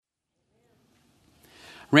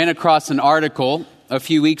Ran across an article a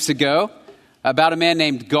few weeks ago about a man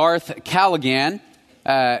named Garth Callaghan.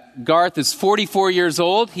 Garth is 44 years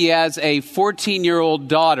old. He has a 14-year-old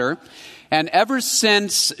daughter. And ever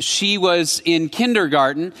since she was in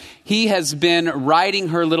kindergarten, he has been writing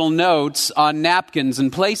her little notes on napkins and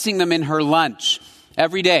placing them in her lunch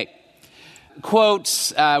every day.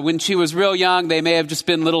 Quotes, when she was real young, they may have just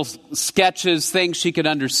been little sketches, things she could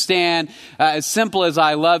understand, as simple as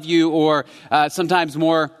 "I love you," or sometimes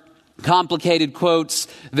more complicated quotes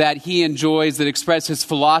that he enjoys that express his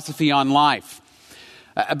philosophy on life.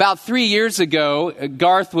 About 3 years ago,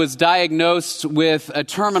 Garth was diagnosed with a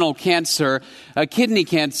terminal cancer, a kidney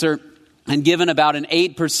cancer, and given about an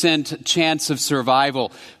 8% chance of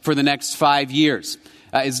survival for the next 5 years.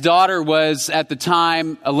 His daughter was at the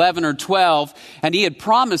time 11 or 12, and he had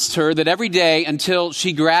promised her that every day until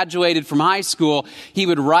she graduated from high school, he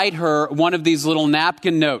would write her one of these little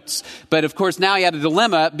napkin notes. But of course, now he had a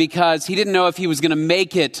dilemma because he didn't know if he was going to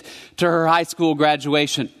make it to her high school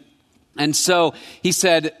graduation. And so he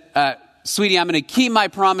said, "Sweetie, I'm going to keep my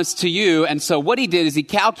promise to you." And so what he did is he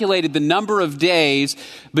calculated the number of days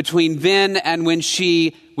between then and when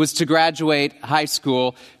she was to graduate high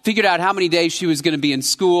school, figured out how many days she was going to be in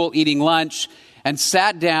school eating lunch, and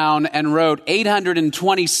sat down and wrote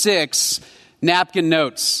 826 napkin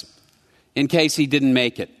notes in case he didn't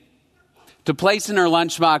make it, to place in her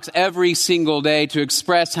lunchbox every single day to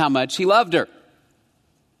express how much he loved her.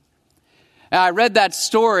 Now, I read that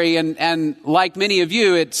story, and like many of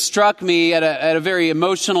you, it struck me at a very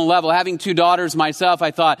emotional level. Having two daughters myself,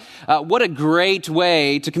 I thought, what a great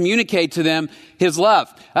way to communicate to them his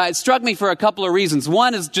love. It struck me for a couple of reasons.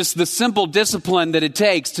 One is just the simple discipline that it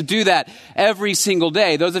takes to do that every single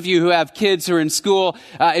day. Those of you who have kids who are in school,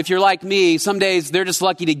 if you're like me, some days they're just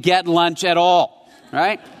lucky to get lunch at all,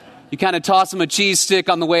 right? You kind of toss them a cheese stick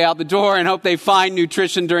on the way out the door and hope they find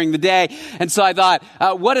nutrition during the day. And so I thought,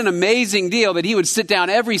 what an amazing deal that he would sit down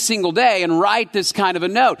every single day and write this kind of a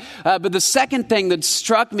note. But the second thing that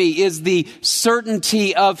struck me is the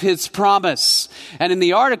certainty of his promise. And in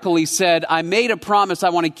the article he said, "I made a promise. I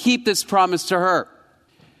want to keep this promise to her."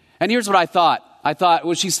 And here's what I thought. I thought,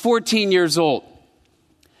 well, she's 14 years old.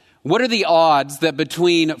 What are the odds that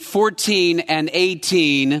between 14 and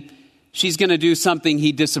 18 she's going to do something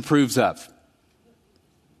he disapproves of?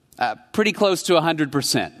 Pretty close to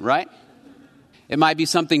 100%, right? It might be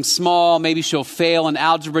something small. Maybe she'll fail an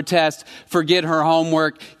algebra test, forget her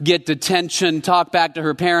homework, get detention, talk back to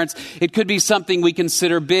her parents. It could be something we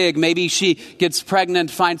consider big. Maybe she gets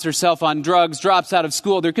pregnant, finds herself on drugs, drops out of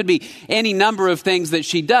school. There could be any number of things that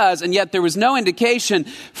she does, and yet there was no indication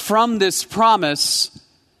from this promise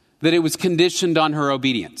that it was conditioned on her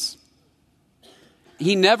obedience.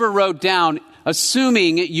 He never wrote down,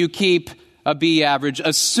 assuming you keep a B average,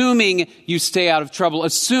 assuming you stay out of trouble,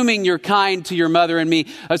 assuming you're kind to your mother and me,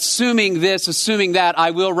 assuming this, assuming that, I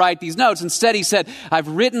will write these notes. Instead, he said, I've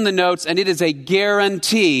written the notes, and it is a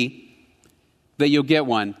guarantee that you'll get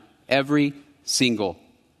one every single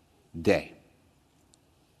day.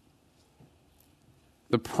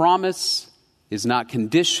 The promise is not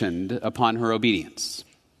conditioned upon her obedience,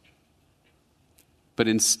 but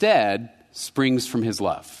instead springs from his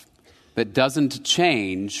love that doesn't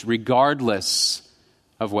change regardless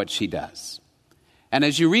of what she does. And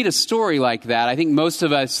as you read a story like that, I think most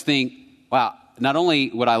of us think, wow, not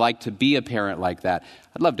only would I like to be a parent like that,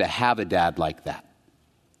 I'd love to have a dad like that.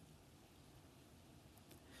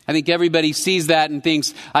 I think everybody sees that and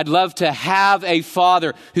thinks, I'd love to have a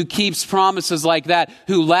father who keeps promises like that,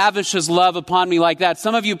 who lavishes love upon me like that.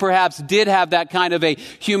 Some of you perhaps did have that kind of a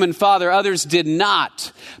human father. Others did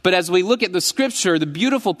not. But as we look at the scripture, the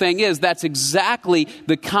beautiful thing is that's exactly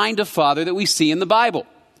the kind of father that we see in the Bible.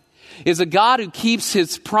 Is a God who keeps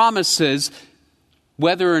his promises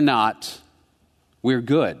whether or not we're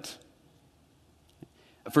good.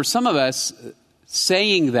 For some of us,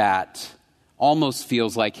 saying that almost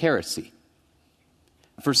feels like heresy.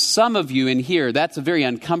 For some of you in here, that's a very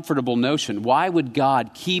uncomfortable notion. Why would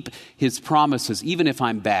God keep his promises even if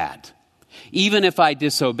I'm bad? Even if I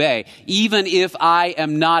disobey? Even if I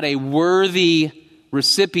am not a worthy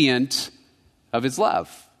recipient of his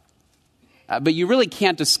love? But you really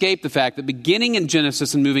can't escape the fact that beginning in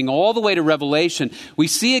Genesis and moving all the way to Revelation, we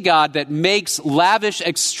see a God that makes lavish,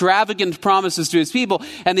 extravagant promises to his people,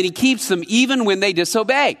 and then he keeps them even when they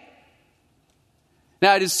disobey.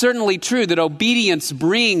 Now, it is certainly true that obedience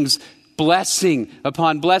brings blessing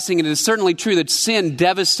upon blessing, and it is certainly true that sin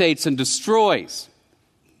devastates and destroys.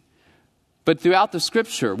 But throughout the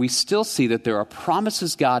scripture, we still see that there are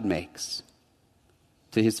promises God makes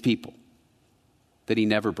to his people that he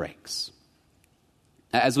never breaks.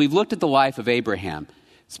 As we've looked at the life of Abraham,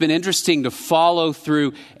 It's been interesting to follow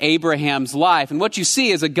through Abraham's life. And what you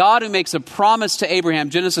see is a God who makes a promise to Abraham,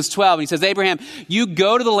 Genesis 12. And he says, Abraham, you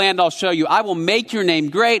go to the land I'll show you. I will make your name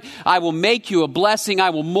great. I will make you a blessing.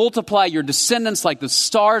 I will multiply your descendants like the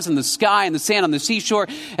stars in the sky and the sand on the seashore.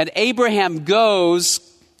 And Abraham goes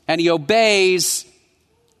and he obeys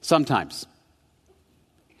sometimes.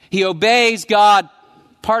 He obeys God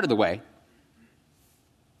part of the way,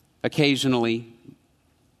 occasionally,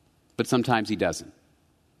 but sometimes he doesn't.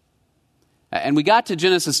 And we got to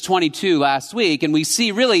Genesis 22 last week, and we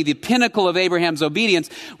see really the pinnacle of Abraham's obedience,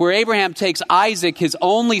 where Abraham takes Isaac, his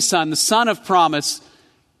only son, the son of promise,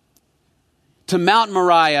 to Mount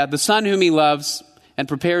Moriah, the son whom he loves, and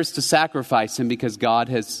prepares to sacrifice him because God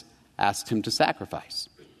has asked him to sacrifice.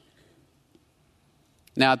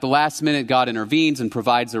 Now, at the last minute, God intervenes and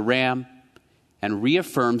provides a ram and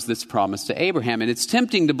reaffirms this promise to Abraham. And it's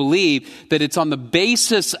tempting to believe that it's on the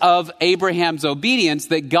basis of Abraham's obedience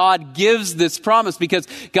that God gives this promise, because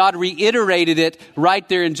God reiterated it right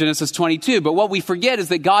there in Genesis 22. But what we forget is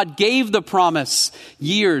that God gave the promise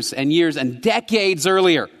years and years and decades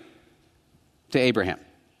earlier to Abraham.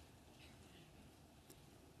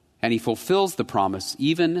 And he fulfills the promise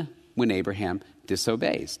even when Abraham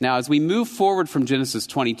disobeys. Now, as we move forward from Genesis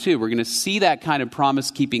 22, we're going to see that kind of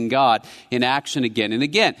promise-keeping God in action again and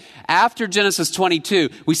again. After Genesis 22,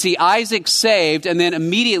 we see Isaac saved, and then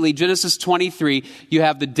immediately, Genesis 23, you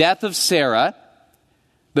have the death of Sarah,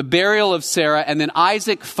 the burial of Sarah, and then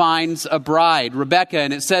Isaac finds a bride, Rebekah,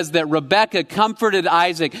 and it says that Rebekah comforted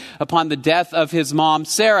Isaac upon the death of his mom,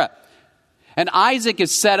 Sarah. And Isaac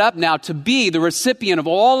is set up now to be the recipient of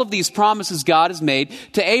all of these promises God has made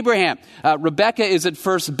to Abraham. Rebekah is at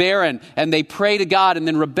first barren, and they pray to God, and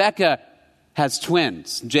then Rebekah has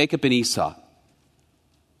twins, Jacob and Esau.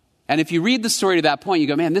 And if you read the story to that point, you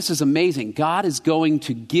go, man, this is amazing. God is going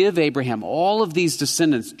to give Abraham all of these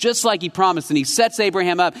descendants, just like he promised, and he sets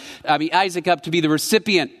Isaac up to be the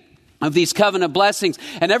recipient of these covenant blessings.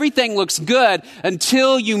 And everything looks good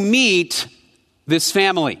until you meet this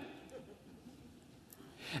family.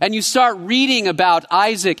 And you start reading about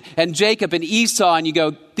Isaac and Jacob and Esau, and you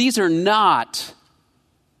go, these are not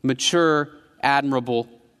mature, admirable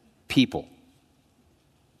people.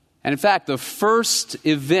 And in fact, the first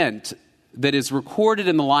event that is recorded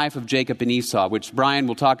in the life of Jacob and Esau, which Brian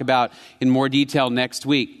will talk about in more detail next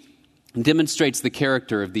week, demonstrates the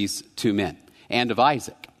character of these two men and of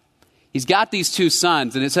Isaac. He's got these two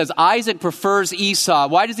sons, and it says Isaac prefers Esau.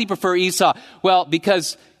 Why does he prefer Esau? Well,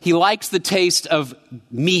 because he likes the taste of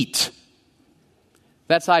meat.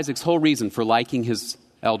 That's Isaac's whole reason for liking his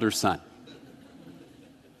elder son.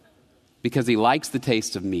 Because he likes the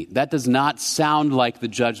taste of meat. That does not sound like the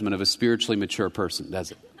judgment of a spiritually mature person,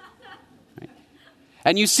 does it? Right?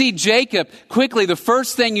 And you see Jacob, quickly, the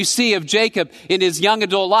first thing you see of Jacob in his young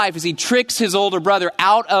adult life is he tricks his older brother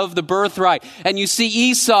out of the birthright. And you see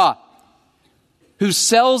Esau, who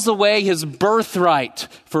sells away his birthright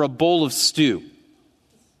for a bowl of stew.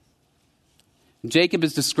 Jacob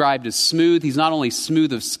is described as smooth. He's not only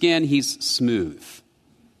smooth of skin, he's smooth.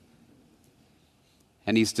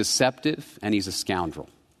 And he's deceptive, and he's a scoundrel.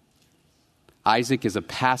 Isaac is a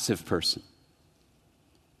passive person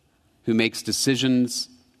who makes decisions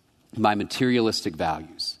by materialistic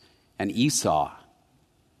values. And Esau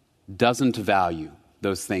doesn't value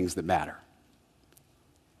those things that matter.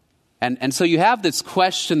 And so you have this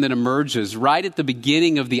question that emerges right at the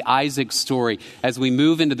beginning of the Isaac story as we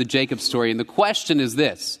move into the Jacob story. And the question is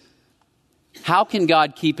this: how can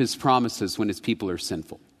God keep his promises when his people are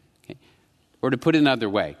sinful? Okay. Or to put it another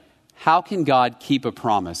way, how can God keep a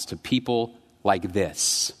promise to people like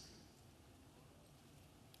this?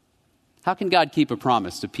 How can God keep a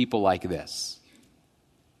promise to people like this?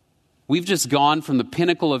 We've just gone from the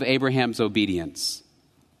pinnacle of Abraham's obedience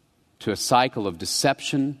to a cycle of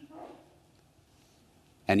deception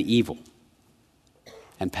and evil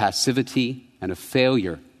and passivity and a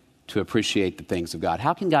failure to appreciate the things of God.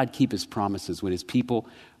 How can God keep his promises when his people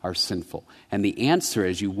are sinful? And the answer,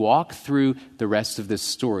 as you walk through the rest of this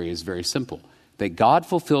story, is very simple. That God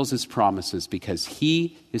fulfills his promises because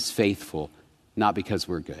he is faithful, not because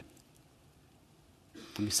we're good.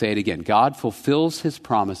 Let me say it again. God fulfills his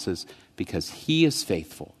promises because he is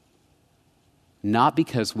faithful, not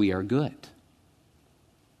because we are good.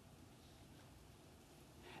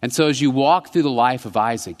 And so as you walk through the life of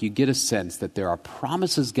Isaac, you get a sense that there are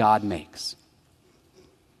promises God makes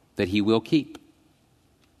that he will keep,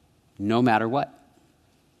 no matter what.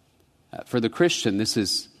 For the Christian, this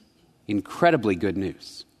is incredibly good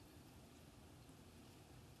news.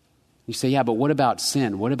 You say, yeah, but what about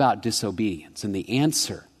sin? What about disobedience? And the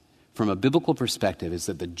answer from a biblical perspective is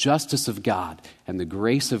that the justice of God and the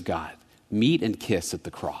grace of God meet and kiss at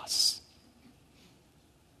the cross.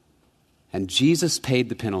 And Jesus paid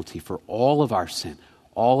the penalty for all of our sin,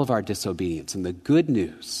 all of our disobedience. And the good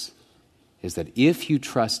news is that if you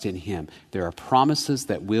trust in him, there are promises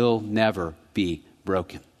that will never be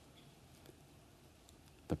broken.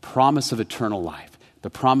 The promise of eternal life, the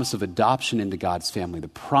promise of adoption into God's family, the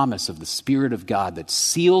promise of the Spirit of God that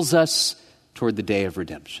seals us toward the day of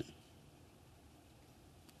redemption.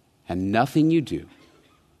 And nothing you do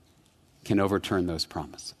can overturn those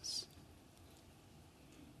promises.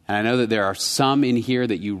 And I know that there are some in here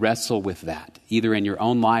that you wrestle with that. Either in your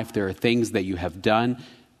own life, there are things that you have done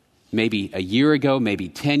maybe a year ago, maybe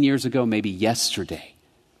 10 years ago, maybe yesterday,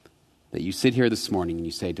 that you sit here this morning and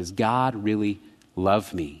you say, does God really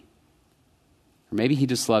love me? Or maybe he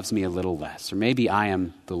just loves me a little less. Or maybe I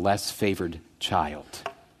am the less favored child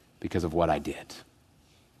because of what I did.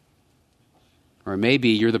 Or maybe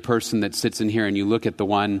you're the person that sits in here and you look at the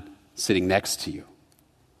one sitting next to you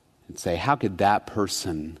and say, how could that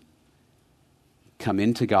person come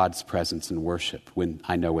into God's presence and worship when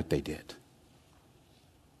I know what they did?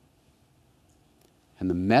 And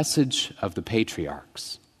the message of the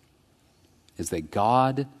patriarchs is that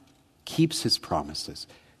God keeps his promises.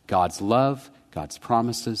 God's love, God's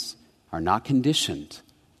promises are not conditioned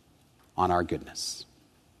on our goodness,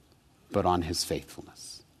 but on his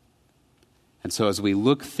faithfulness. And so as we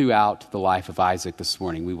look throughout the life of Isaac this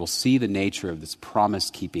morning, we will see the nature of this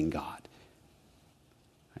promise-keeping God.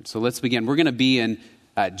 And so let's begin. We're going to be in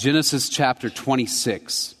Genesis chapter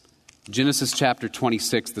 26. Genesis chapter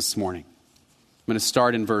 26 this morning. I'm going to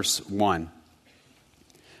start in verse 1.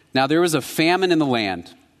 Now there was a famine in the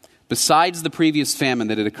land, besides the previous famine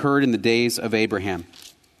that had occurred in the days of Abraham.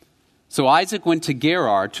 So Isaac went to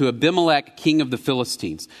Gerar, to Abimelech, king of the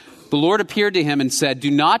Philistines. The Lord appeared to him and said, do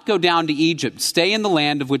not go down to Egypt. Stay in the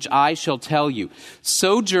land of which I shall tell you.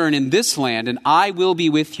 Sojourn in this land, and I will be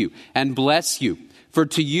with you and bless you. For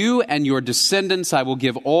to you and your descendants I will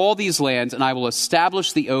give all these lands, and I will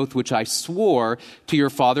establish the oath which I swore to your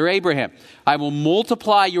father Abraham. I will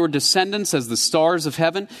multiply your descendants as the stars of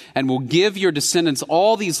heaven, and will give your descendants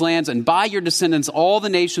all these lands, and by your descendants all the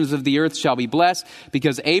nations of the earth shall be blessed,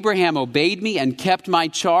 because Abraham obeyed me and kept my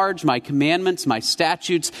charge, my commandments, my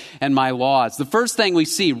statutes, and my laws. The first thing we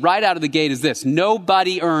see right out of the gate is this: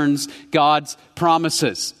 nobody earns God's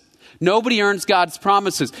promises. Nobody earns God's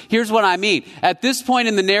promises. Here's what I mean. At this point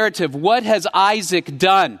in the narrative, what has Isaac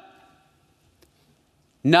done?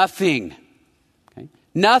 Nothing. Okay?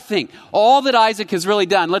 Nothing. All that Isaac has really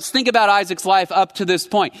done. Let's think about Isaac's life up to this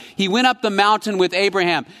point. He went up the mountain with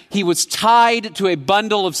Abraham. He was tied to a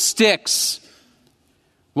bundle of sticks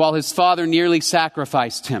while his father nearly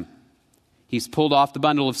sacrificed him. He's pulled off the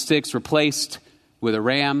bundle of sticks, replaced with a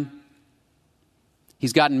ram.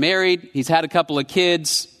 He's gotten married. He's had a couple of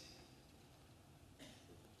kids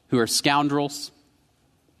who are scoundrels.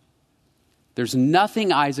 There's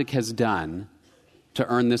nothing Isaac has done to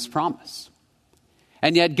earn this promise.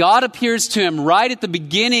 And yet God appears to him right at the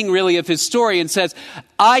beginning, really, of his story and says,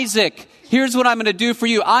 Isaac, here's what I'm going to do for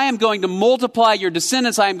you. I am going to multiply your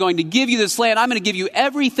descendants. I am going to give you this land. I'm going to give you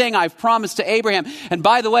everything I've promised to Abraham. And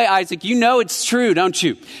by the way, Isaac, you know it's true, don't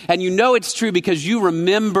you? And you know it's true because you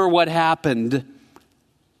remember what happened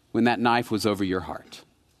when that knife was over your heart.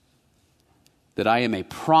 That I am a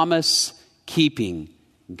promise-keeping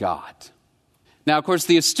God. Now, of course,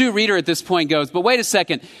 the astute reader at this point goes, but wait a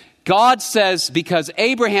second. God says because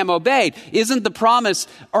Abraham obeyed. Isn't the promise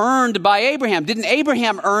earned by Abraham? Didn't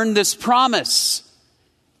Abraham earn this promise?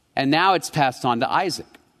 And now it's passed on to Isaac.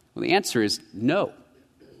 Well, the answer is no.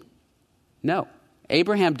 No.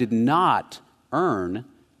 Abraham did not earn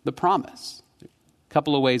the promise. A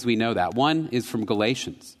couple of ways we know that. One is from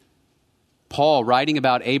Galatians. Paul, writing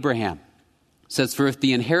about Abraham, says, for if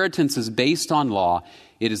the inheritance is based on law,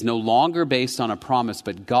 it is no longer based on a promise,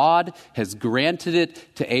 but God has granted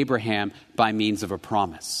it to Abraham by means of a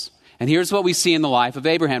promise. And here's what we see in the life of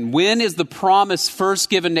Abraham. When is the promise first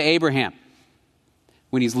given to Abraham?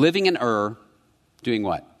 When he's living in Ur, doing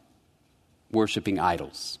what? Worshiping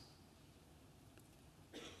idols.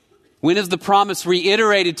 When is the promise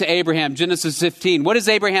reiterated to Abraham? Genesis 15. What is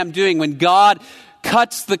Abraham doing when God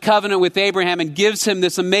cuts the covenant with Abraham and gives him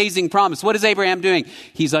this amazing promise? What is Abraham doing?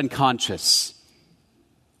 He's unconscious,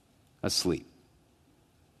 asleep.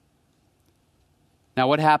 Now,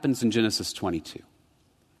 what happens in Genesis 22?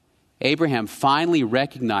 Abraham finally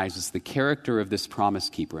recognizes the character of this promise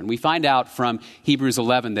keeper. And we find out from Hebrews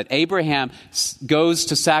 11 that Abraham goes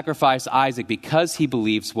to sacrifice Isaac because he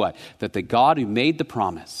believes what? That the God who made the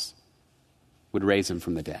promise would raise him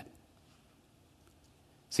from the dead.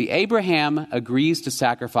 See, Abraham agrees to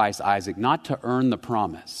sacrifice Isaac not to earn the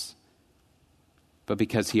promise, but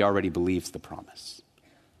because he already believes the promise.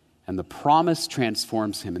 And the promise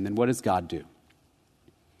transforms him. And then what does God do?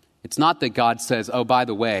 It's not that God says, oh, by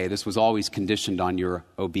the way, this was always conditioned on your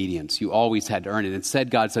obedience. You always had to earn it. Instead,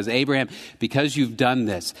 God says, Abraham, because you've done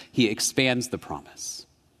this, he expands the promise.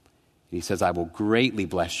 And he says, I will greatly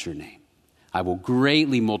bless your name. I will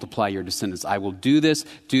greatly multiply your descendants. I will do this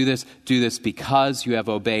because you have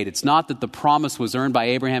obeyed. It's not that the promise was earned by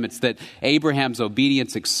Abraham. It's that Abraham's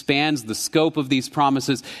obedience expands the scope of these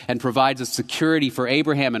promises and provides a security for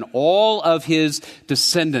Abraham and all of his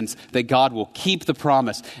descendants that God will keep the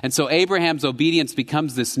promise. And so Abraham's obedience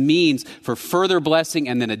becomes this means for further blessing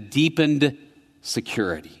and then a deepened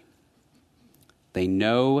security. They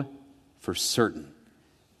know for certain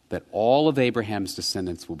that all of Abraham's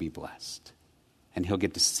descendants will be blessed. And he'll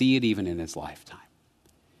get to see it even in his lifetime.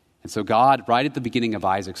 And so God, right at the beginning of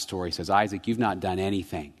Isaac's story, says, Isaac, you've not done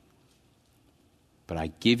anything, but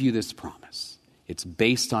I give you this promise. It's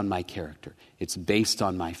based on my character. It's based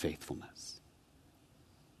on my faithfulness.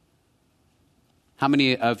 How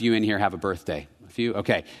many of you in here have a birthday? A few?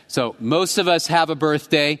 Okay. So most of us have a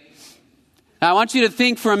birthday. Now, I want you to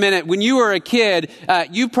think for a minute. When you were a kid,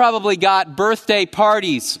 you probably got birthday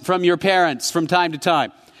parties from your parents from time to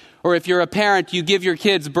time. Or if you're a parent, you give your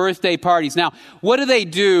kids birthday parties. Now, what do they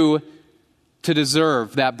do to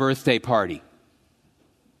deserve that birthday party?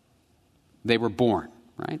 They were born,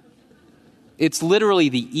 right? It's literally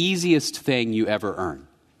the easiest thing you ever earn,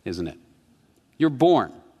 isn't it? You're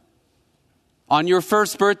born. On your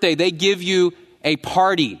first birthday, they give you a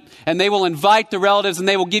party. And they will invite the relatives and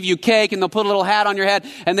they will give you cake and they'll put a little hat on your head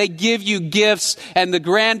and they give you gifts and the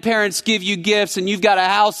grandparents give you gifts and you've got a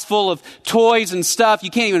house full of toys and stuff.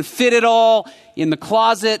 You can't even fit it all in the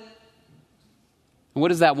closet. And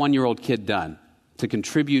what has that 1-year-old kid done to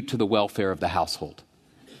contribute to the welfare of the household?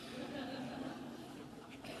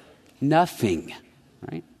 Nothing,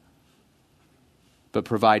 right? But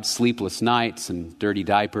provide sleepless nights and dirty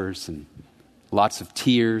diapers and lots of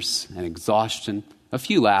tears and exhaustion. A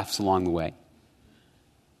few laughs along the way.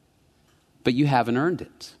 But you haven't earned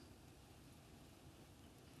it.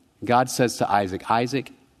 God says to Isaac,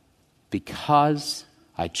 Isaac, because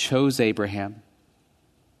I chose Abraham,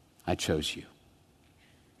 I chose you.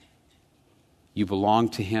 You belong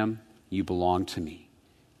to him, you belong to me.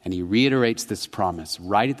 And he reiterates this promise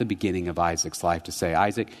right at the beginning of Isaac's life to say,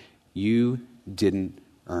 Isaac, you didn't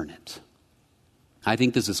earn it. I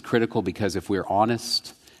think this is critical because if we're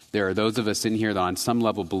honest, there are those of us in here that on some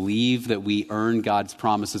level believe that we earn God's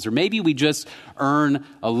promises, or maybe we just earn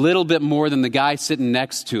a little bit more than the guy sitting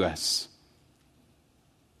next to us.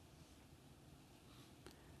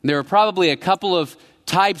 There are probably a couple of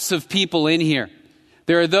types of people in here.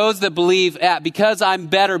 There are those that believe because I'm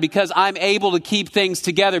better, because I'm able to keep things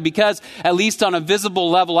together, because at least on a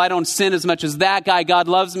visible level I don't sin as much as that guy, God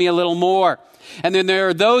loves me a little more. And then there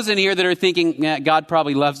are those in here that are thinking, God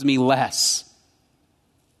probably loves me less.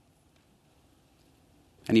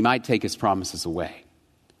 And he might take his promises away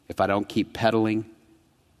if I don't keep peddling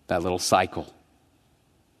that little cycle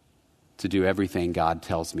to do everything God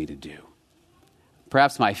tells me to do.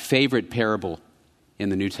 Perhaps my favorite parable in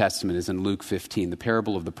the New Testament is in Luke 15, the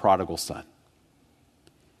parable of the prodigal son.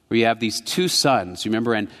 Where you have these two sons,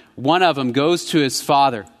 remember, and one of them goes to his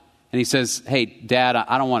father and he says, hey, Dad,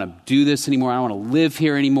 I don't want to do this anymore. I don't want to live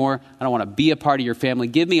here anymore. I don't want to be a part of your family.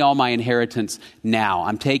 Give me all my inheritance now.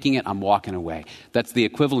 I'm taking it. I'm walking away. That's the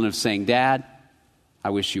equivalent of saying, Dad,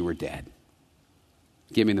 I wish you were dead.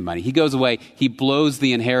 Give me the money. He goes away. He blows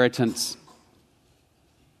the inheritance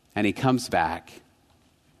and he comes back.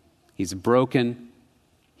 He's broken.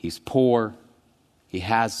 He's poor. He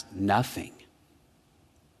has nothing.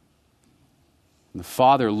 And the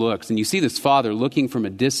father looks, and you see this father looking from a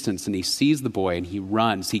distance, and he sees the boy, and he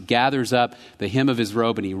runs. He gathers up the hem of his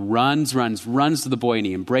robe, and he runs to the boy, and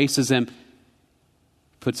he embraces him,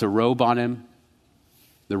 puts a robe on him,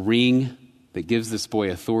 the ring that gives this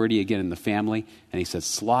boy authority again in the family, and he says,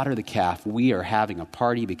 slaughter the calf. We are having a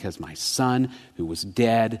party because my son, who was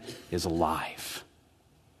dead, is alive.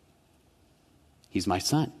 He's my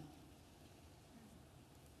son.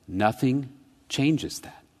 Nothing changes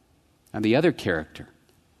that. And the other character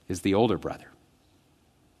is the older brother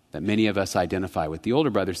that many of us identify with. The older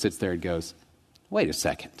brother sits there and goes, wait a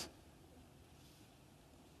second.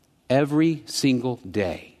 Every single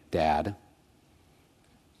day, Dad,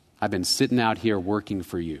 I've been sitting out here working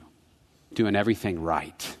for you, doing everything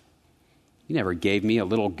right. You never gave me a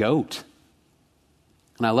little goat.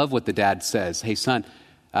 And I love what the dad says. Hey, son,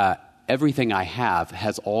 everything I have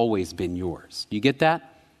has always been yours. Do you get that?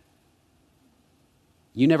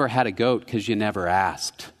 You never had a goat because you never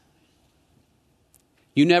asked.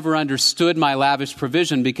 You never understood my lavish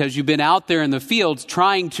provision because you've been out there in the fields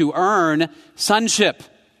trying to earn sonship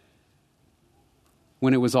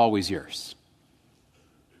when it was always yours.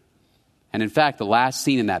 And in fact, the last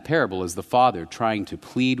scene in that parable is the father trying to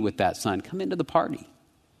plead with that son, come into the party.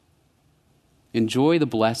 Enjoy the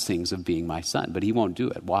blessings of being my son. But he won't do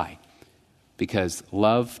it. Why? Because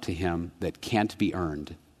love to him that can't be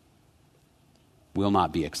earned will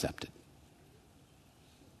not be accepted.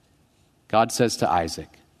 God says to Isaac,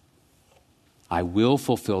 I will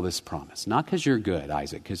fulfill this promise. Not because you're good,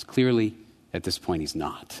 Isaac, because clearly at this point he's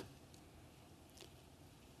not.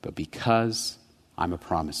 But because I'm a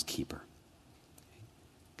promise keeper.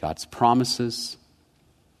 God's promises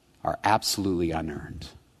are absolutely unearned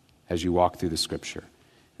as you walk through the scripture.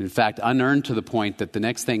 In fact, unearned to the point that the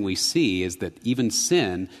next thing we see is that even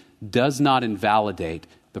sin does not invalidate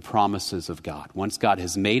the promises of God. Once God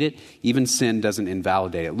has made it, even sin doesn't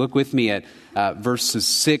invalidate it. Look with me at verses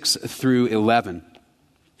 6 through 11.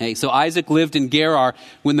 Hey, so Isaac lived in Gerar.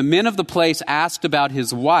 When the men of the place asked about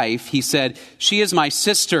his wife, he said, she is my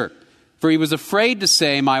sister. For he was afraid to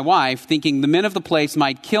say, my wife, thinking the men of the place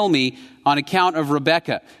might kill me on account of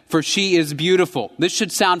Rebekah, for she is beautiful. This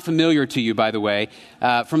should sound familiar to you, by the way,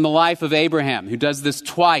 from the life of Abraham, who does this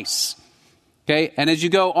twice. Okay, and as you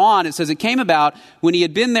go on, it says, it came about when he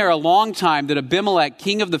had been there a long time that Abimelech,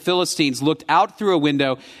 king of the Philistines, looked out through a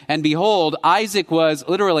window, and behold, Isaac was,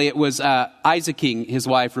 literally it was Isaacing his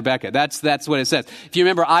wife Rebekah. That's what it says. If you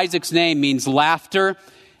remember, Isaac's name means laughter.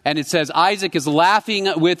 And it says Isaac is laughing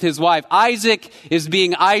with his wife. Isaac is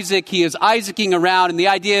being Isaac. He is Isaacing around. And the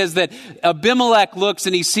idea is that Abimelech looks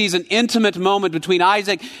and he sees an intimate moment between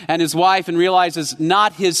Isaac and his wife and realizes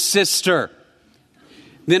not his sister.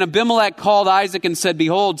 Then Abimelech called Isaac and said,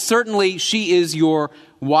 behold, certainly she is your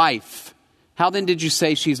wife. How then did you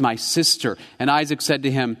say she's my sister? And Isaac said to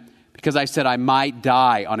him, because I said I might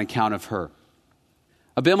die on account of her.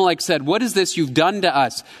 Abimelech said, what is this you've done to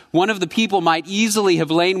us? One of the people might easily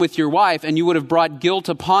have lain with your wife, and you would have brought guilt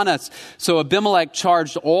upon us. So Abimelech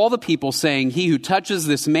charged all the people, saying, he who touches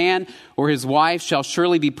this man or his wife shall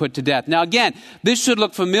surely be put to death. Now again, this should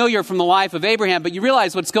look familiar from the life of Abraham, but you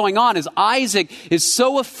realize what's going on is Isaac is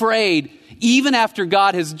so afraid, even after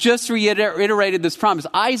God has just reiterated this promise.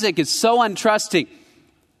 Isaac is so untrusting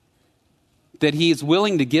that he is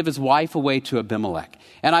willing to give his wife away to Abimelech.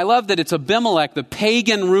 And I love that it's Abimelech, the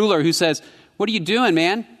pagan ruler, who says, what are you doing,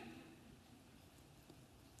 man?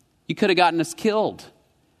 You could have gotten us killed.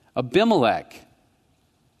 Abimelech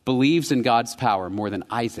believes in God's power more than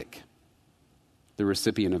Isaac, the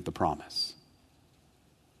recipient of the promise.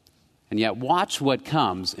 And yet watch what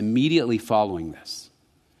comes immediately following this.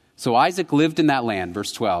 So Isaac lived in that land,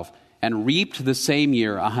 verse 12, and reaped the same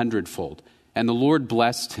year 100-fold. And the Lord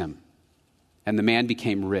blessed him. And the man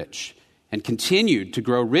became rich and continued to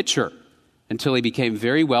grow richer until he became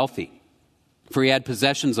very wealthy. For he had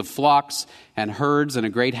possessions of flocks and herds and a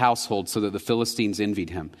great household, so that the Philistines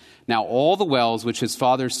envied him. Now all the wells which his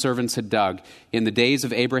father's servants had dug in the days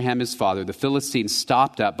of Abraham his father, the Philistines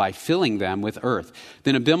stopped up by filling them with earth.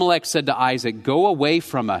 Then Abimelech said to Isaac, go away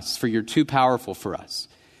from us, for you're too powerful for us.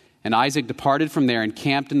 And Isaac departed from there and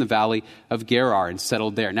camped in the valley of Gerar and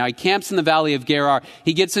settled there. Now he camps in the valley of Gerar.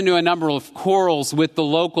 He gets into a number of quarrels with the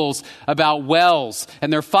locals about wells,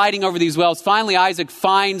 and they're fighting over these wells. Finally, Isaac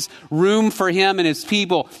finds room for him and his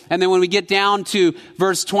people. And then when we get down to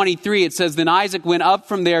verse 23, it says, then Isaac went up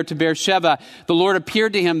from there to Beersheba. The Lord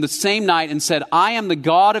appeared to him the same night and said, I am the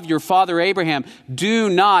God of your father Abraham.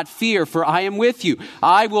 Do not fear, for I am with you.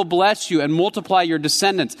 I will bless you and multiply your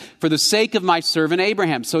descendants for the sake of my servant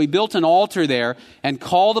Abraham. So he built an altar there and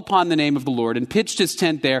called upon the name of the Lord and pitched his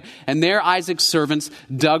tent there. And there Isaac's servants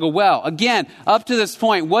dug a well. Again, up to this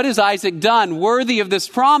point, what has Isaac done worthy of this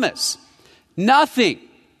promise? Nothing.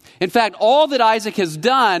 In fact, all that Isaac has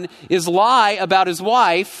done is lie about his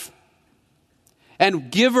wife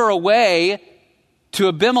and give her away to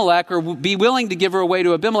Abimelech, or be willing to give her away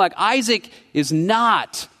to Abimelech. Isaac is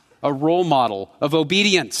not a role model of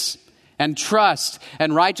obedience and trust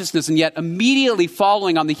and righteousness. And yet immediately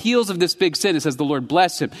following on the heels of this big sin, it says the Lord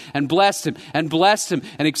blessed him and blessed him and blessed him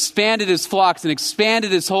and expanded his flocks and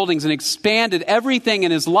expanded his holdings and expanded everything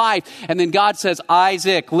in his life. And then God says,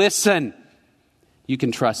 Isaac, listen, you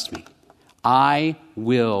can trust me. I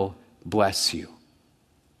will bless you.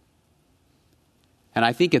 And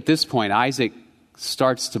I think at this point, Isaac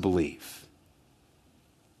starts to believe,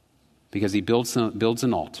 because he builds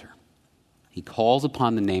an altar. He calls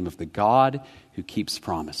upon the name of the God who keeps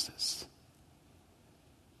promises.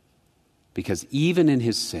 Because even in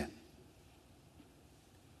his sin,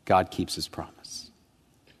 God keeps his promise.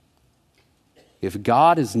 if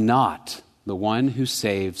God is not the one who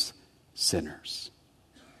saves sinners,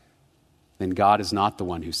 then God is not the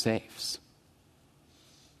one who saves.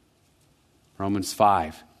 Romans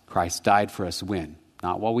 5, Christ died for us when?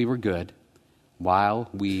 Not while we were good, while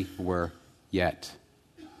we were yet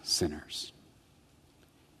sinners.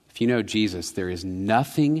 If you know Jesus, there is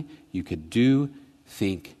nothing you could do,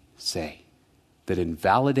 think, say that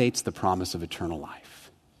invalidates the promise of eternal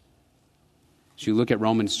life. As you look at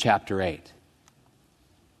Romans chapter 8,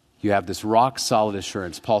 you have this rock-solid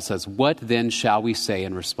assurance. Paul says, "What then shall we say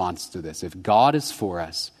in response to this? If God is for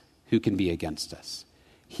us, who can be against us?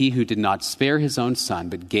 He who did not spare his own son,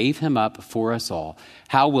 but gave him up for us all,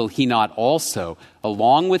 how will he not also,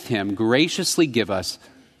 along with him, graciously give us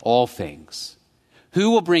all things?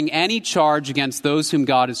 Who will bring any charge against those whom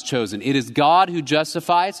God has chosen? It is God who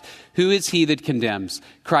justifies. Who is he that condemns?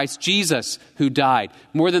 Christ Jesus, who died.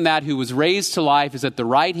 More than that, who was raised to life, is at the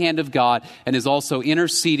right hand of God and is also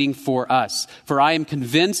interceding for us. For I am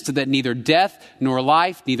convinced that neither death nor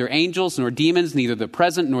life, neither angels nor demons, neither the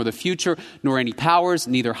present nor the future, nor any powers,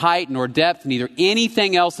 neither height nor depth, neither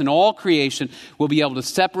anything else in all creation will be able to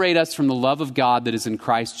separate us from the love of God that is in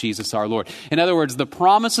Christ Jesus our Lord." In other words, the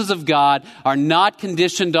promises of God are not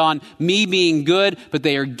conditioned on me being good, but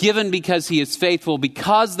they are given because he is faithful.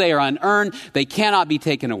 Because they are unearned, they cannot be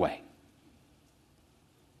taken away.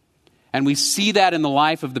 And we see that in the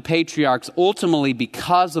life of the patriarchs ultimately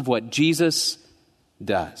because of what Jesus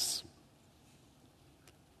does.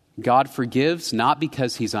 God forgives not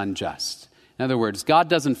because he's unjust. In other words, God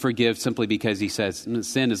doesn't forgive simply because he says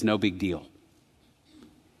sin is no big deal.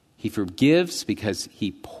 He forgives because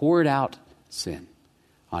he poured out sin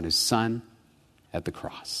on his son at the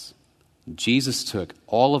cross. Jesus took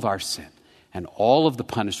all of our sin and all of the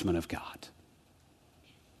punishment of God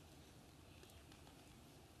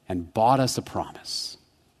and bought us a promise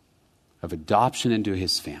of adoption into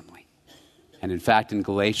his family. And in fact, in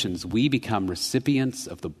Galatians, we become recipients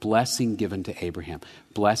of the blessing given to Abraham.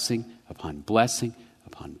 Blessing upon blessing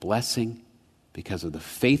upon blessing because of the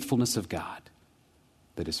faithfulness of God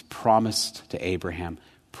that is promised to Abraham,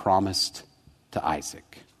 promised to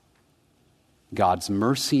Isaac. God's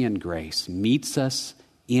mercy and grace meets us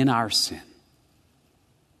in our sin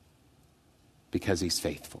because he's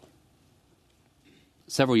faithful.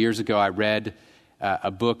 Several years ago, I read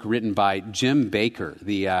a book written by Jim Bakker,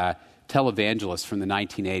 the televangelist from the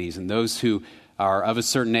 1980s. And those who are of a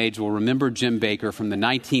certain age will remember Jim Bakker from the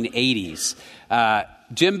 1980s.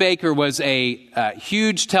 Jim Bakker was a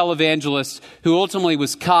huge televangelist who ultimately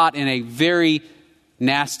was caught in a very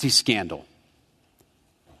nasty scandal.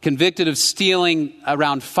 Convicted of stealing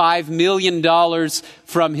around $5 million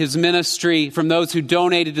from his ministry, from those who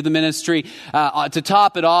donated to the ministry. To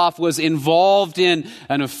top it off, was involved in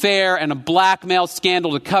an affair and a blackmail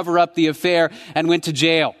scandal to cover up the affair and went to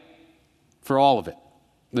jail for all of it.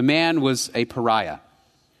 The man was a pariah.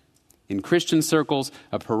 In Christian circles,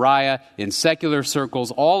 a pariah. In secular circles,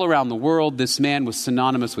 all around the world, this man was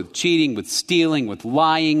synonymous with cheating, with stealing, with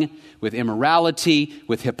lying, with immorality,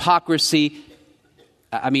 with hypocrisy.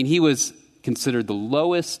 I mean, he was considered the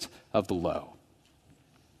lowest of the low.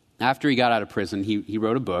 After he got out of prison, he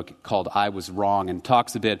wrote a book called I Was Wrong and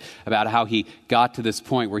talks a bit about how he got to this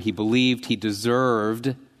point where he believed he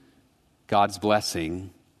deserved God's blessing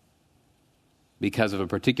because of a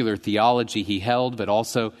particular theology he held, but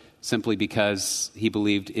also simply because he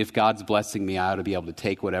believed if God's blessing me, I ought to be able to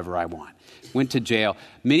take whatever I want. Went to jail.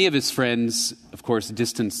 Many of his friends, of course,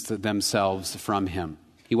 distanced themselves from him.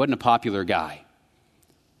 He wasn't a popular guy.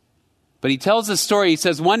 But he tells this story. He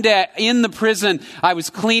says, one day in the prison, I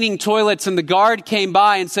was cleaning toilets and the guard came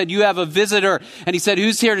by and said, "You have a visitor." And he said,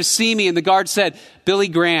 "Who's here to see me?" And the guard said, "Billy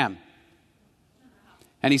Graham."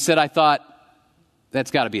 And he said, "I thought,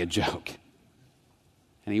 that's got to be a joke."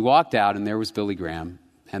 And he walked out and there was Billy Graham.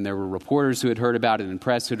 And there were reporters who had heard about it and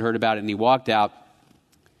press who had heard about it. And he walked out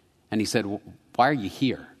and he said, "Why are you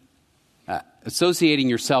here? Associating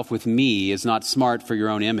yourself with me is not smart for your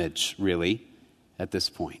own image, really, at this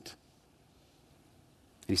point."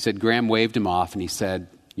 He said, Graham waved him off and he said,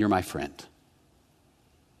 "You're my friend.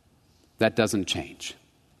 That doesn't change."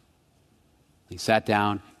 He sat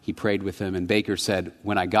down, he prayed with him, and Bakker said,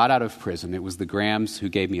 "When I got out of prison, it was the Grahams who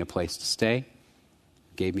gave me a place to stay,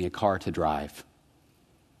 gave me a car to drive,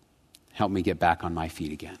 helped me get back on my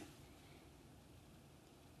feet again."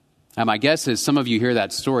 And my guess is some of you hear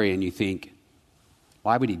that story and you think,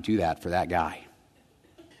 why would he do that for that guy?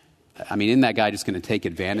 I mean, isn't that guy just going to take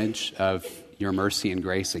advantage of your mercy and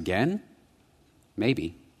grace again?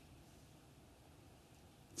 Maybe.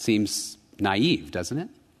 Seems naive, doesn't it?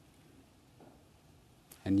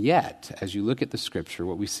 And yet, as you look at the scripture,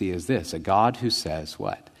 what we see is this, a God who says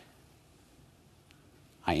what?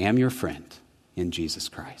 I am your friend in Jesus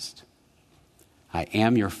Christ. I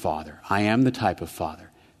am your father. I am the type of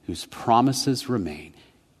father whose promises remain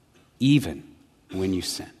even when you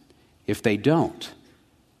sin. If they don't,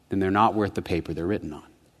 then they're not worth the paper they're written on.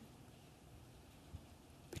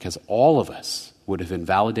 Because all of us would have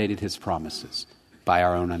invalidated his promises by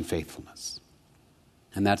our own unfaithfulness.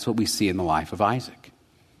 And that's what we see in the life of Isaac.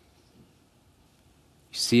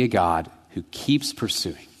 You see a God who keeps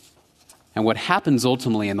pursuing. And what happens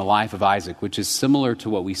ultimately in the life of Isaac, which is similar to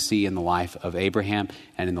what we see in the life of Abraham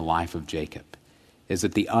and in the life of Jacob, is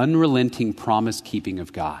that the unrelenting promise-keeping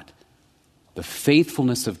of God, the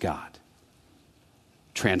faithfulness of God,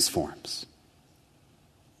 transforms.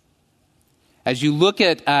 As you look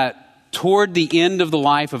at toward the end of the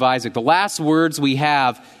life of Isaac, the last words we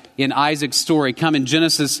have in Isaac's story come in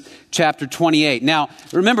Genesis chapter 28. Now,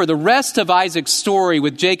 remember, the rest of Isaac's story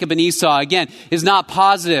with Jacob and Esau, again, is not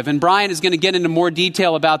positive. And Brian is going to get into more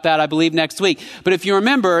detail about that, I believe, next week. But if you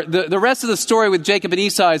remember, the rest of the story with Jacob and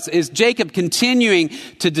Esau is Jacob continuing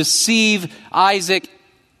to deceive Isaac,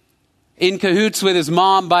 in cahoots with his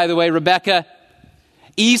mom, by the way, Rebekah.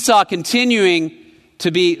 Esau continuing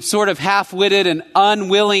to be sort of half-witted and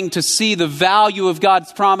unwilling to see the value of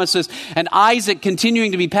God's promises, and Isaac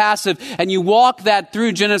continuing to be passive. And you walk that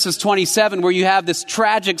through Genesis 27, where you have this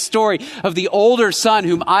tragic story of the older son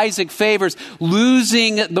whom Isaac favors,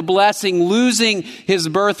 losing the blessing, losing his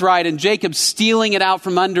birthright, and Jacob stealing it out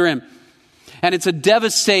from under him. And it's a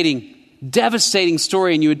devastating, devastating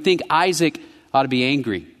story, and you would think Isaac ought to be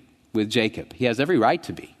angry with Jacob. He has every right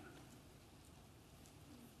to be.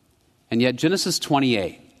 And yet Genesis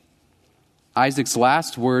 28, Isaac's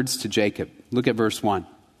last words to Jacob. Look at verse 1.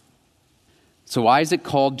 So Isaac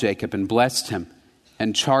called Jacob and blessed him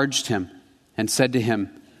and charged him and said to him,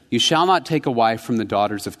 you shall not take a wife from the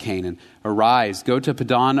daughters of Canaan. Arise, go to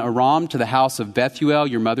Padan Aram, to the house of Bethuel,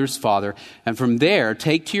 your mother's father, and from there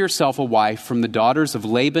take to yourself a wife from the daughters of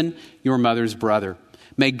Laban, your mother's brother.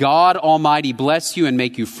 May God Almighty bless you and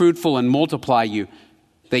make you fruitful and multiply you,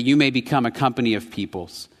 that you may become a company of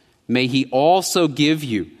peoples. May he also give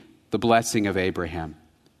you the blessing of Abraham,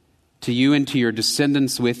 to you and to your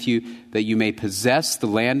descendants with you, that you may possess the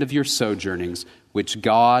land of your sojournings, which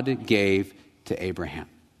God gave to Abraham.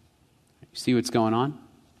 You see what's going on?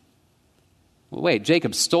 Well, wait,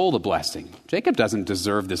 Jacob stole the blessing. Jacob doesn't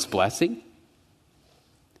deserve this blessing.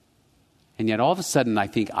 And yet all of a sudden, I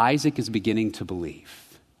think Isaac is beginning to believe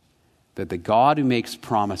that the God who makes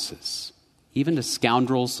promises, even to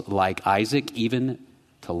scoundrels like Isaac, even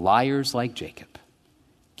to liars like Jacob,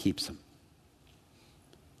 keeps them.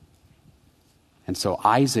 And so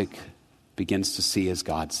Isaac begins to see as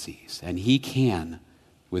God sees. And he can,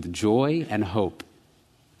 with joy and hope,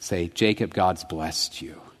 say, Jacob, God's blessed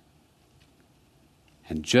you.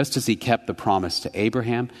 And just as he kept the promise to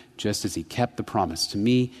Abraham, just as he kept the promise to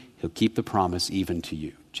me, he'll keep the promise even to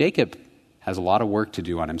you. Jacob has a lot of work to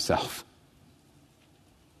do on himself.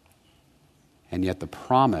 And yet the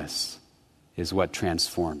promise is what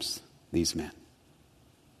transforms these men.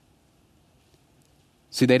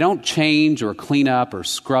 See, they don't change or clean up or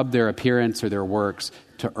scrub their appearance or their works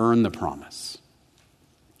to earn the promise.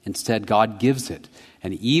 Instead, God gives it.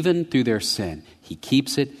 And even through their sin, he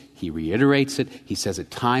keeps it, he reiterates it, he says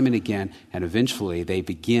it time and again, and eventually they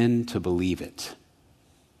begin to believe it.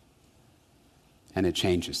 And it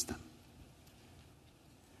changes them.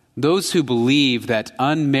 Those who believe that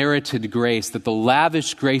unmerited grace, that the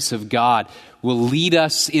lavish grace of God will lead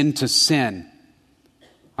us into sin,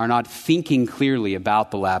 are not thinking clearly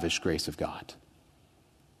about the lavish grace of God.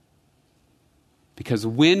 Because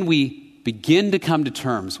when we begin to come to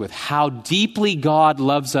terms with how deeply God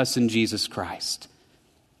loves us in Jesus Christ,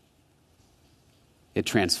 it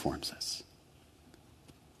transforms us.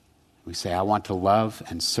 We say, I want to love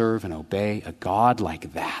and serve and obey a God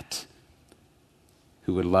like that,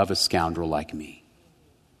 who would love a scoundrel like me.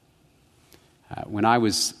 When I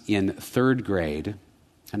was in third grade,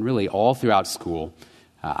 and really all throughout school,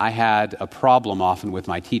 I had a problem often with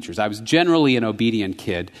my teachers. I was generally an obedient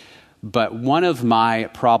kid, but one of my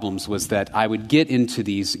problems was that I would get into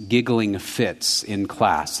these giggling fits in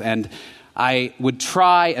class. And I would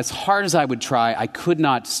try, as hard as I would try, I could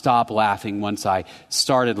not stop laughing once I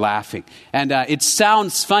started laughing. And it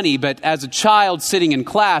sounds funny, but as a child sitting in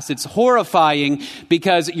class, it's horrifying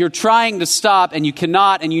because you're trying to stop and you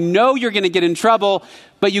cannot, and you know you're going to get in trouble,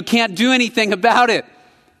 but you can't do anything about it.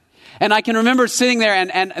 And I can remember sitting there,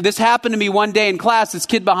 and this happened to me one day in class. This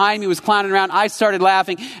kid behind me was clowning around. I started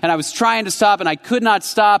laughing, and I was trying to stop, and I could not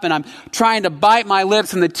stop, and I'm trying to bite my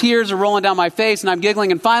lips, and the tears are rolling down my face, and I'm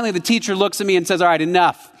giggling, and finally the teacher looks at me and says, all right,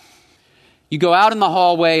 enough. You go out in the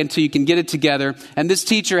hallway until you can get it together. And this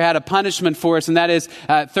teacher had a punishment for us, and that is,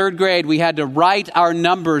 third grade, we had to write our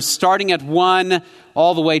numbers starting at 1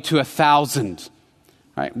 all the way to 1,000.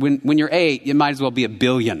 Right? When you're 8, you might as well be 1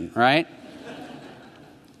 billion, right?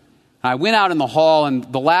 I went out in the hall,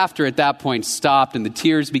 and the laughter at that point stopped, and the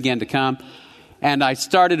tears began to come. And I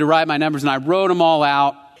started to write my numbers, and I wrote them all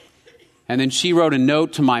out. And then she wrote a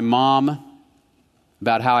note to my mom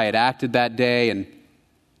about how I had acted that day, and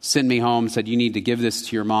sent me home, said, you need to give this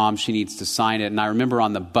to your mom. She needs to sign it. And I remember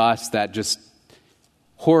on the bus that just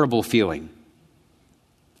horrible feeling.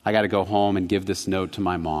 I got to go home and give this note to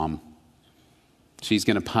my mom. She's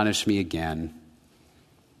going to punish me again.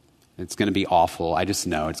 It's going to be awful. I just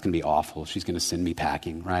know it's going to be awful. She's going to send me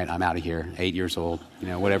packing, right? I'm out of here, 8 years old,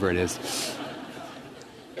 whatever it is.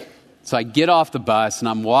 So I get off the bus, and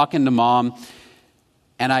I'm walking to mom,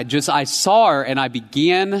 and I saw her, and I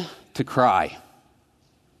began to cry.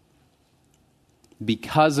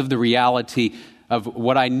 Because of the reality of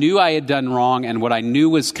what I knew I had done wrong and what I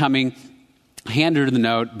knew was coming. I handed her the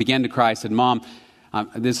note, began to cry, said, Mom,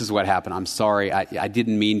 this is what happened. I'm sorry. I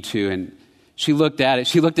didn't mean to. And she looked at it.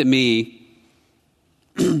 She looked at me.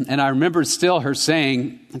 And I remember still her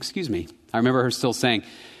saying, I remember her still saying,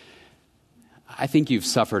 I think you've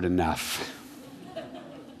suffered enough.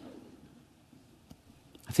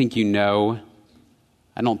 I think I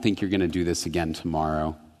don't think you're going to do this again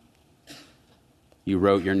tomorrow. You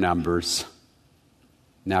wrote your numbers.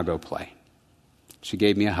 Now go play. She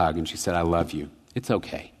gave me a hug and she said, I love you. It's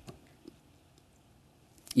okay.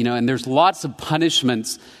 And there's lots of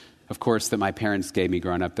punishments, of course, that my parents gave me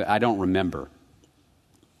growing up that I don't remember.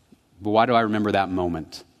 But why do I remember that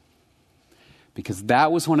moment? Because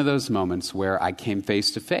that was one of those moments where I came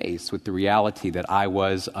face to face with the reality that I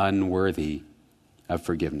was unworthy of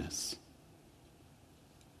forgiveness.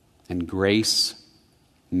 And grace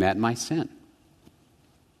met my sin.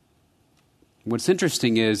 What's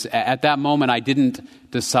interesting is, at that moment, I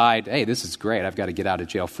didn't decide, hey, this is great, I've got to get out of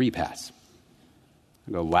jail free pass.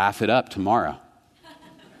 I'll go laugh it up tomorrow.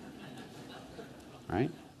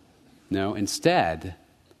 Right? No, instead,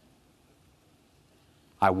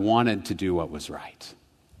 I wanted to do what was right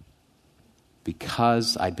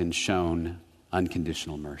because I'd been shown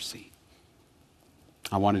unconditional mercy.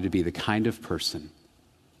 I wanted to be the kind of person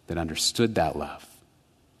that understood that love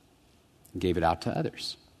and gave it out to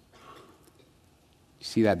others. You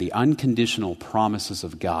see that the unconditional promises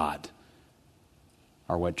of God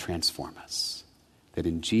are what transform us. That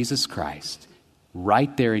in Jesus Christ,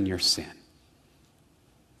 right there in your sin,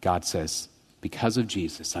 God says, because of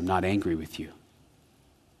Jesus, I'm not angry with you.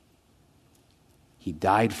 He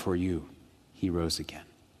died for you. He rose again.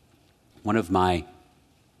 One of my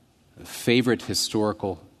favorite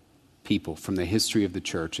historical people from the history of the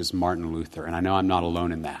church is Martin Luther, and I know I'm not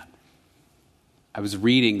alone in that. I was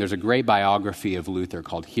reading, there's a great biography of Luther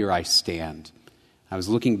called Here I Stand. I was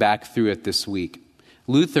looking back through it this week.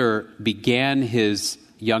 Luther began his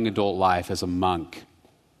young adult life as a monk.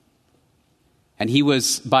 And he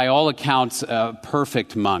was, by all accounts, a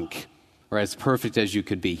perfect monk, or as perfect as you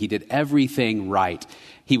could be. He did everything right.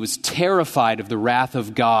 He was terrified of the wrath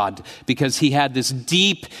of God because he had this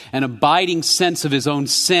deep and abiding sense of his own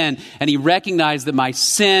sin, and he recognized that my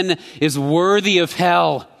sin is worthy of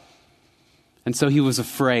hell. And so he was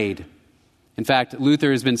afraid. In fact,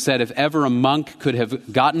 Luther has been said, if ever a monk could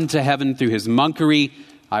have gotten to heaven through his monkery,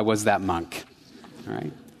 I was that monk. All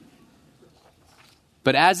right?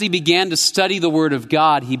 But as he began to study the Word of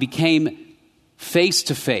God, he became face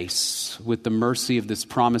to face with the mercy of this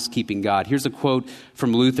promise-keeping God. Here's a quote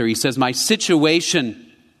from Luther. He says, my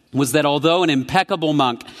situation was that although an impeccable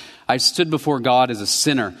monk, I stood before God as a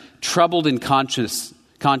sinner, troubled in conscience,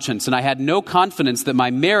 and I had no confidence that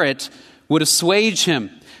my merit would assuage him.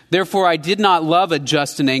 Therefore, I did not love a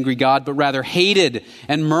just and angry God, but rather hated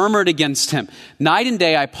and murmured against him. Night and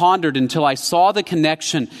day I pondered until I saw the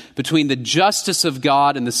connection between the justice of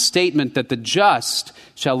God and the statement that the just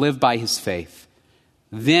shall live by his faith.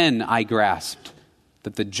 Then I grasped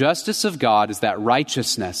that the justice of God is that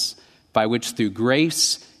righteousness by which through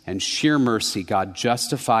grace and sheer mercy God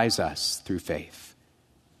justifies us through faith.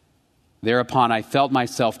 Thereupon I felt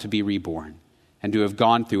myself to be reborn, and to have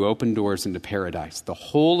gone through open doors into paradise. The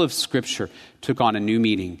whole of Scripture took on a new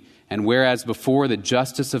meaning, and whereas before the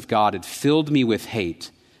justice of God had filled me with hate,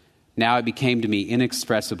 now it became to me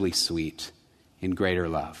inexpressibly sweet in greater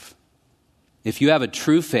love. If you have a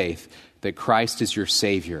true faith that Christ is your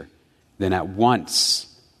Savior, then at once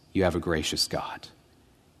you have a gracious God.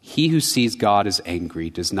 He who sees God as angry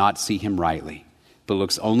does not see him rightly, but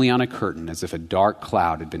looks only on a curtain as if a dark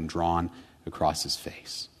cloud had been drawn across his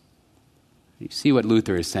face. You see what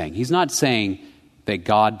Luther is saying. He's not saying that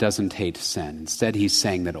God doesn't hate sin. Instead, he's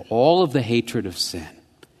saying that all of the hatred of sin,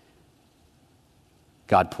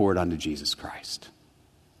 God poured onto Jesus Christ.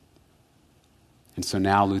 And so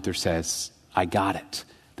now Luther says, I got it.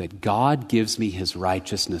 That God gives me his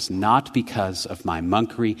righteousness not because of my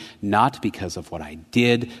monkery, not because of what I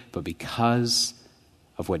did, but because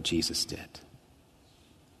of what Jesus did.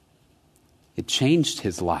 It changed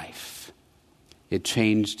his life. It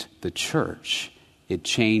changed the church. It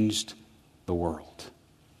changed the world.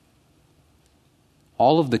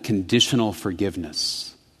 All of the conditional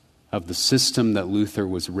forgiveness of the system that Luther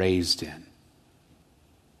was raised in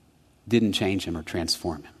didn't change him or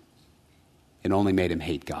transform him. It only made him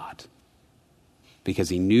hate God because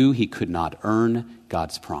he knew he could not earn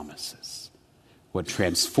God's promises. What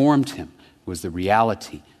transformed him was the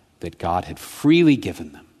reality that God had freely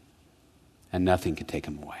given them and nothing could take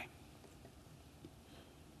them away.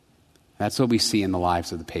 That's what we see in the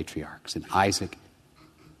lives of the patriarchs. In Isaac,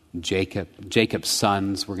 Jacob's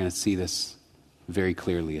sons, we're going to see this very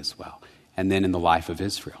clearly as well. And then in the life of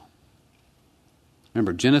Israel.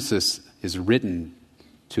 Remember, Genesis is written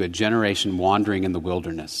to a generation wandering in the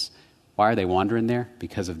wilderness. Why are they wandering there?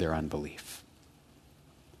 Because of their unbelief.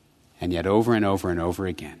 And yet over and over and over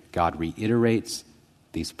again, God reiterates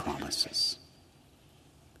these promises.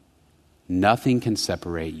 Nothing can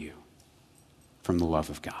separate you from the love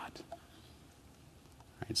of God.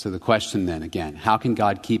 All right, so the question then, again, how can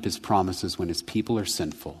God keep his promises when his people are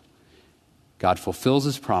sinful? God fulfills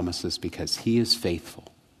his promises because he is faithful,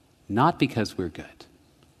 not because we're good,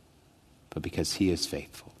 but because he is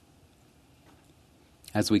faithful.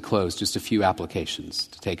 As we close, just a few applications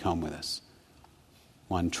to take home with us.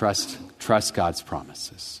 One, trust God's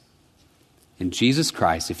promises. In Jesus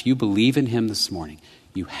Christ, if you believe in him this morning,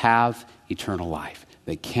 you have eternal life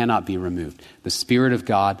that cannot be removed. The Spirit of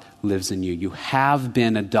God lives in you. You have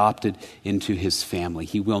been adopted into his family.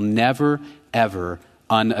 He will never, ever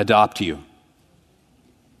unadopt you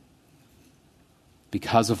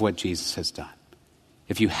because of what Jesus has done.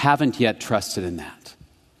 If you haven't yet trusted in that,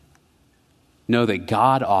 know that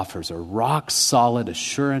God offers a rock-solid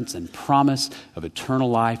assurance and promise of eternal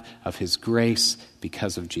life, of his grace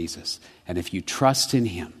because of Jesus. And if you trust in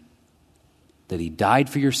him, that he died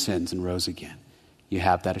for your sins and rose again, you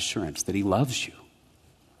have that assurance that he loves you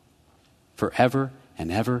forever and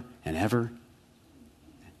ever and ever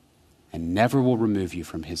and never will remove you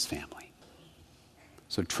from his family.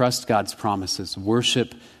 So trust God's promises.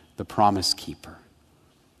 Worship the promise keeper.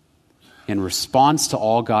 In response to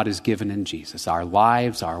all God has given in Jesus, our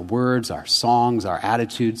lives, our words, our songs, our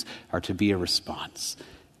attitudes are to be a response.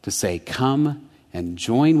 To say, come and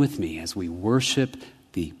join with me as we worship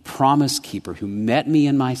the promise keeper who met me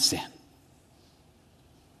in my sin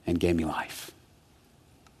and gave me life.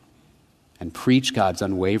 And preach God's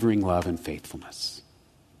unwavering love and faithfulness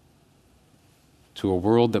to a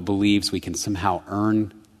world that believes we can somehow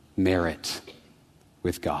earn merit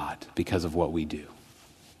with God because of what we do.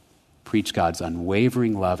 Preach God's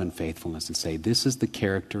unwavering love and faithfulness and say, this is the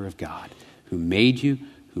character of God who made you,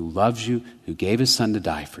 who loves you, who gave his son to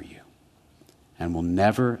die for you, and will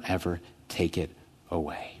never, ever take it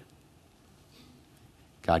away.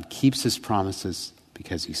 God keeps his promises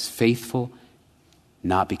because he's faithful,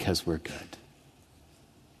 not because we're good,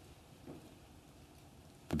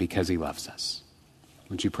 but because he loves us.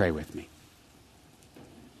 Would you pray with me?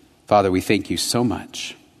 Father, we thank you so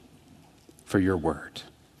much for your word.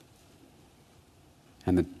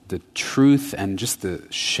 And the truth and just the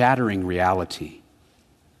shattering reality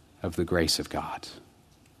of the grace of God.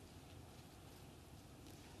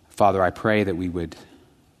 Father, I pray that we would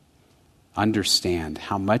understand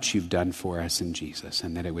how much you've done for us in Jesus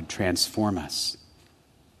and that it would transform us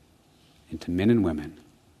into men and women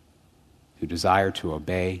who desire to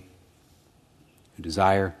obey, who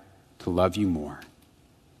desire to love you more.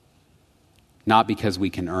 Not because we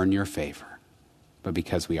can earn your favor, but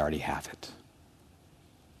because we already have it.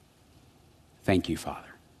 Thank you, Father.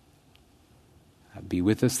 Be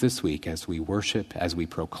with us this week as we worship, as we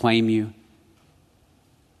proclaim you,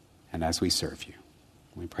 and as we serve you.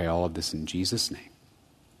 We pray all of this in Jesus' name.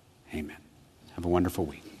 Amen. Have a wonderful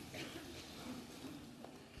week.